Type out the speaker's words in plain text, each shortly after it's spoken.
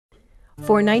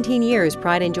For 19 years,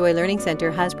 Pride and Joy Learning Center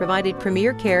has provided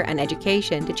premier care and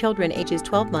education to children ages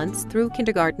 12 months through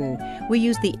kindergarten. We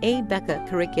use the A Beka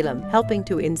curriculum, helping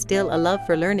to instill a love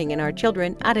for learning in our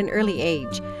children at an early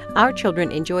age. Our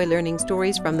children enjoy learning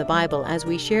stories from the Bible as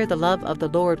we share the love of the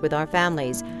Lord with our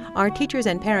families. Our teachers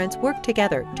and parents work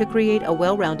together to create a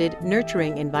well-rounded,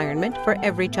 nurturing environment for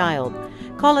every child.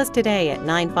 Call us today at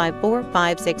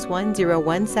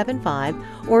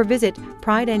 954-561-0175 or visit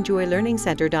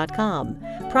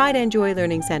prideandjoylearningcenter.com. Pride and Joy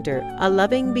Learning Center, a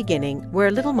loving beginning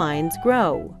where little minds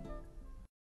grow.